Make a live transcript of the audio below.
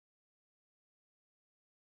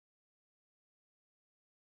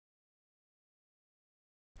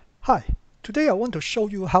Hi, today I want to show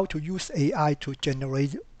you how to use AI to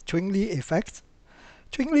generate Twinkly effects.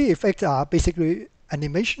 Twinkly effects are basically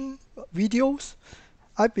animation videos.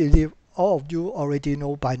 I believe all of you already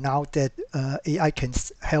know by now that AI can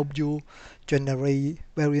help you generate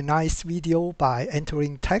very nice video by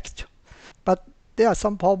entering text. But there are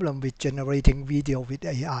some problems with generating video with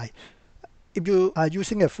AI. If you are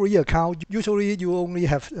using a free account, usually you only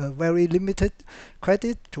have a very limited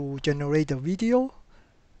credit to generate a video,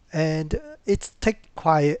 and it takes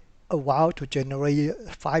quite a while to generate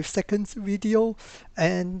 5 seconds video.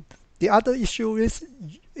 And the other issue is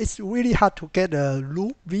it's really hard to get a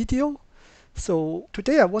loop video. So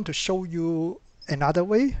today I want to show you another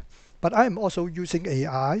way, but I'm also using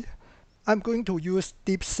AI. I'm going to use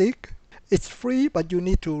DeepSeek. It's free, but you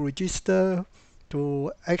need to register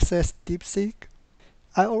to access DeepSeek.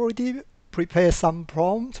 I already prepared some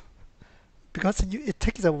prompts because it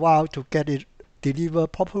takes a while to get it deliver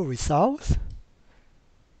proper results.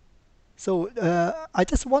 So I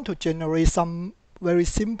just want to generate some very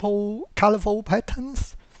simple colorful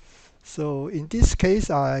patterns. So in this case,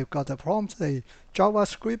 I got a prompt, say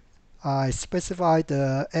JavaScript. I specify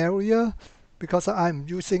the area because I'm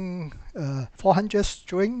using 400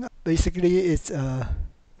 string. Basically, it's a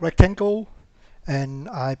rectangle, and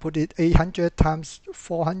I put it 800 times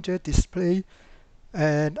 400 display.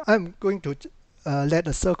 And I'm going to let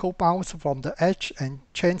a circle bounce from the edge and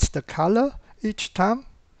change the color each time.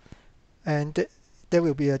 And there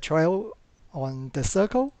will be a trail on the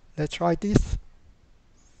circle. Let's try this.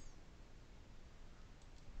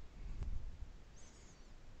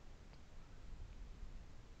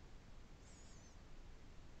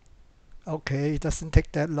 Okay, it doesn't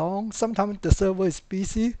take that long. Sometimes the server is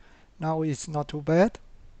busy. Now it's not too bad.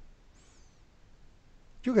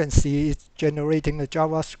 You can see it's generating the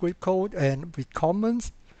JavaScript code and with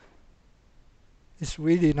comments. It's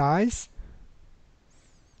really nice.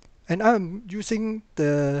 And I'm using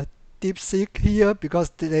the DeepSeek here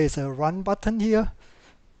because there is a run button here.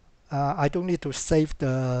 I don't need to save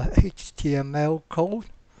the HTML code.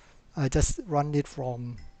 I just run it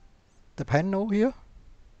from the panel here.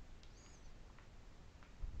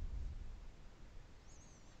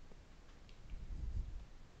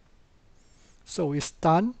 So it's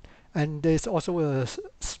done, and there's also a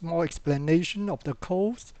small explanation of the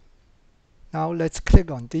code. Now let's click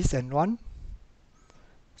on this and run.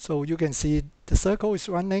 So you can see the circle is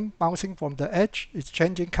running, bouncing from the edge, it's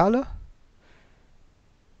changing color.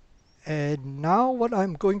 And now what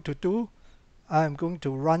I'm going to do, I'm going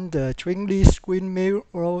to run the Twinkly Screen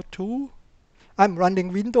Mirror tool. I'm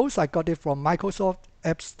running Windows, I got it from Microsoft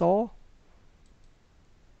App Store.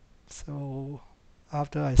 So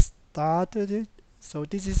after I started it, so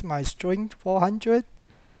this is my string 400.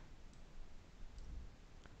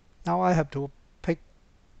 Now I have to pick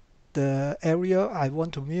the area I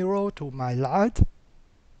want to mirror to my light.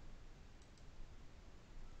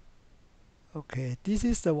 Okay, this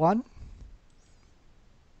is the one.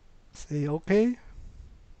 Say OK.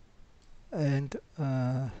 And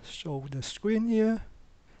show the screen here.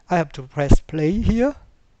 I have to press play here.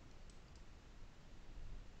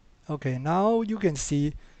 Okay, now you can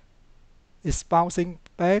see it's bouncing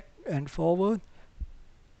back and forward.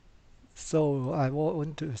 So I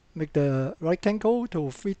want to make the rectangle to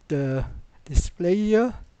fit the display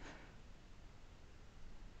here.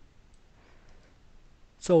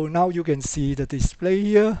 So now you can see the display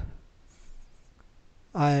here.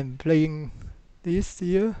 I'm playing this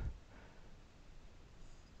here.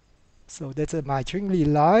 So that's my Twinkly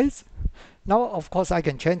lights. Now, of course, I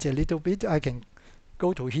can change a little bit. I can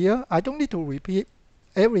go to here. I don't need to repeat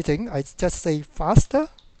everything. I just say faster.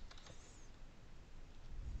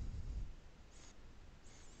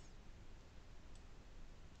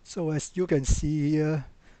 So as you can see here,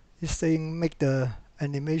 it's saying make the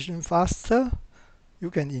animation faster.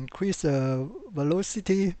 You can increase the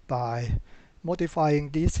velocity by modifying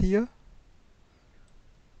this here.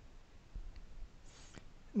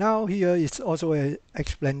 Now here is also an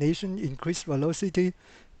explanation, increase velocity,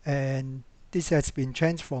 and this has been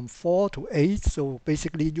changed from 4 to 8. So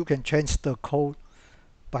basically you can change the code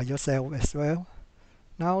by yourself as well.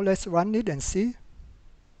 Now let's run it and see.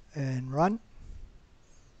 And run.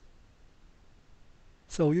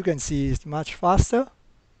 So you can see it's much faster.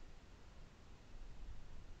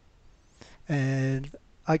 And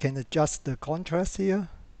I can adjust the contrast here.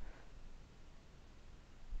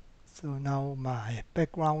 So now my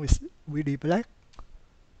background is really black.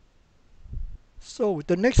 So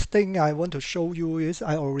the next thing I want to show you is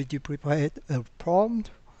I already prepared a prompt.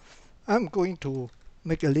 I'm going to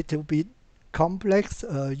make a little bit complex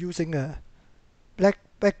using a black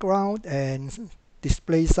background and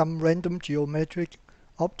display some random geometric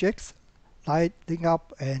objects lighting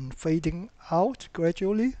up and fading out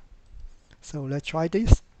gradually. So let's try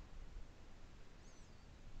this.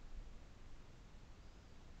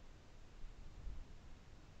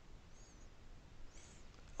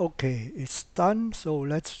 Okay, it's done. So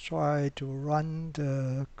let's try to run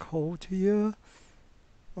the code here.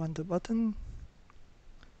 Run the button.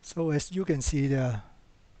 So as you can see, the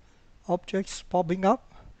objects popping up.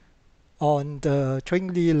 On the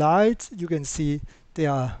Twinkly lights, you can see they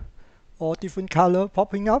are all different color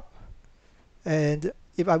popping up. And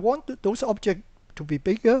if I want those objects to be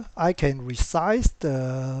bigger, I can resize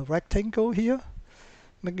the rectangle here,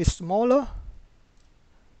 make it smaller.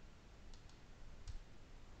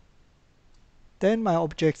 Then my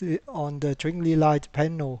object on the Twinkly light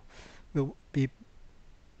panel will be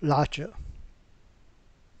larger.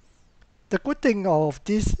 The good thing of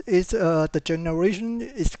this is the generation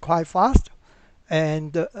is quite fast,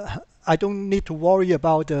 and I don't need to worry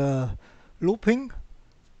about the looping,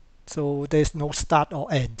 so there's no start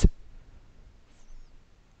or end.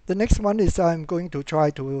 The next one is I'm going to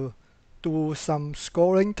try to do some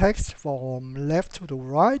scrolling text from left to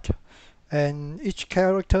right, and each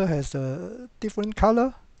character has a different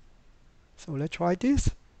color. So let's try this.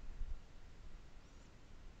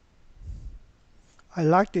 I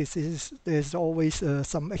like this. There's always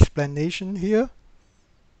some explanation here.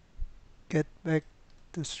 Get back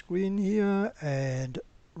the screen here and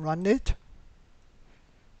run it.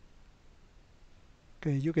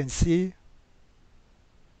 Okay, you can see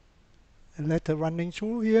a letter running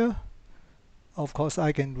through here. Of course,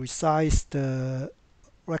 I can resize the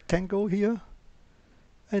rectangle here.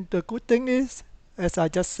 And the good thing is, as I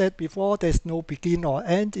just said before, there's no begin or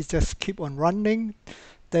end. It just keep on running.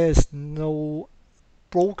 There's no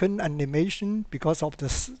broken animation because of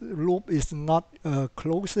the loop is not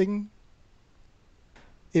closing.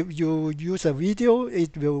 If you use a video,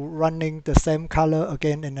 it will running the same color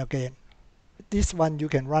again and again. This one you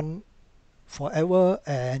can run forever,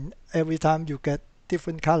 and every time you get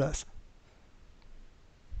different colors.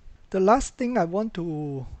 The last thing I want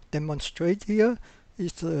to demonstrate here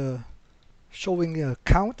is showing a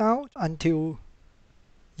countdown until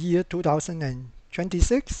year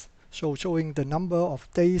 2026. So showing the number of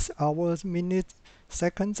days, hours, minutes,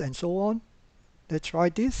 seconds, and so on. Let's try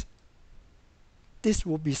this. This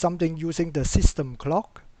will be something using the system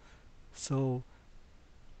clock. So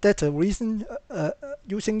that's a reason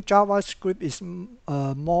using JavaScript is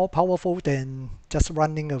more powerful than just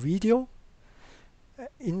running a video.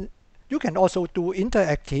 You can also do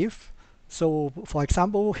interactive. So for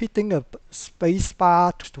example, hitting a space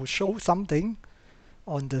bar to show something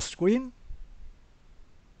on the screen.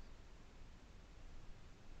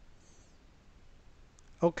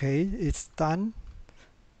 Okay, it's done.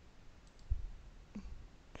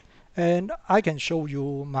 And I can show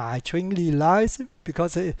you my Twinkly lights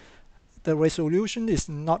because the resolution is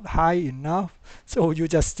not high enough. So you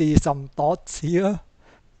just see some dots here.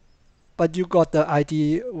 But you got the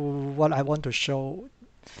idea what I want to show.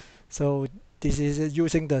 So this is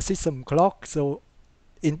using the system clock. So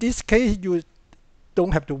in this case, you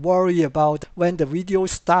don't have to worry about when the video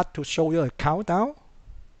start to show you a countdown.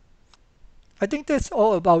 I think that's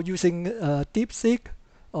all about using DeepSeek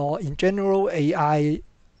or in general AI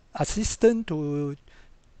assistant to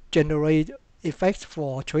generate effects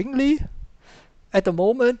for Twinkly. At the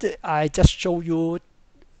moment, I just show you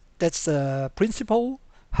that's the principle,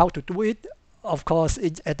 how to do it. Of course,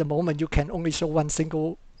 at the moment, you can only show one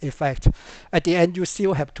single effect. At the end, you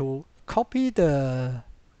still have to copy the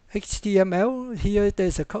HTML. Here,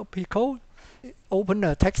 there's a copy code. Open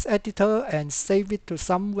a text editor and save it to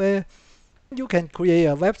somewhere. You can create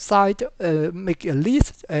a website, make a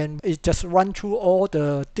list, and it just run through all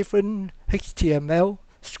the different HTML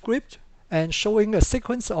script and showing a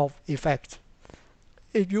sequence of effects.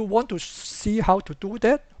 If you want to see how to do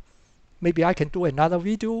that, maybe I can do another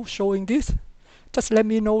video showing this. Just let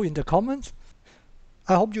me know in the comments.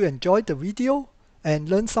 I hope you enjoyed the video and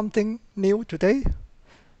learned something new today.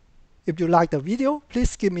 If you like the video,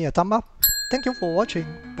 please give me a thumb up. Thank you for watching.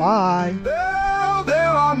 Bye. There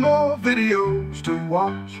are more videos to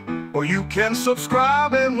watch, or you can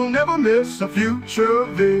subscribe and we'll never miss a future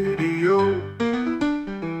video.